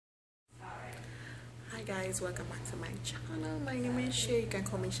guys, welcome back to my channel. My name is Shay, you can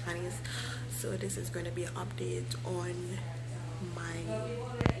call me Shanice. So this is going to be an update on my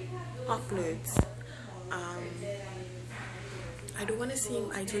uploads. I don't want to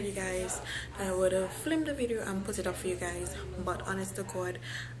seem, I told you guys that I would have filmed the video and put it up for you guys, but honest to God,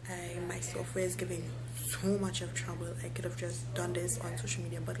 my software is giving so much of trouble. I could have just done this on social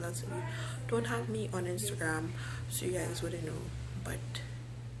media, but lots of you don't have me on Instagram, so you guys wouldn't know. But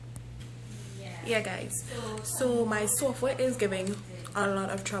yeah guys, so my software is giving a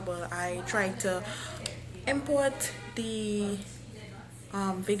lot of trouble. I tried to import the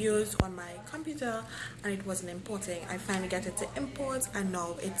videos on my computer and it wasn't importing. I finally got it to import and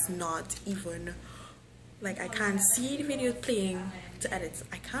now it's not even, like, I can't see the video playing to edit.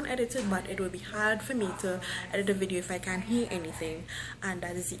 I can't edit it, but it will be hard for me to edit a video if I can't hear anything, and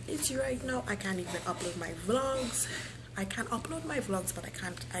that is the issue right now. I can't even upload my vlogs. I can upload my vlogs, but I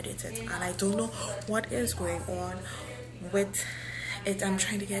can't edit it, and I don't know what is going on with it. I'm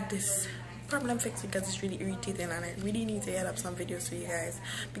trying to get this problem fixed because it's really irritating, and I really need to get up some videos for you guys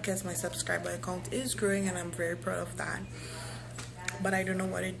because my subscriber account is growing and I'm very proud of that, but I don't know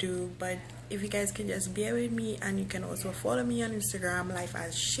what to do. But if you guys can just bear with me, and you can also follow me on Instagram, life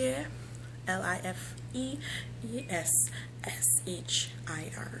as Share, LIFEESSHIR.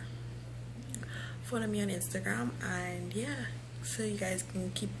 Follow me on Instagram, and yeah, so you guys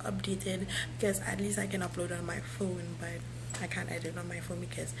can keep updated, because at least I can upload on my phone, but I can't edit on my phone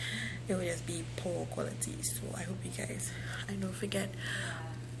because it will just be poor quality. So I hope you guys, I don't forget,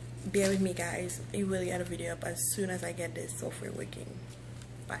 bear with me guys. You will get a video up as soon as I get this software working.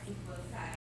 Bye.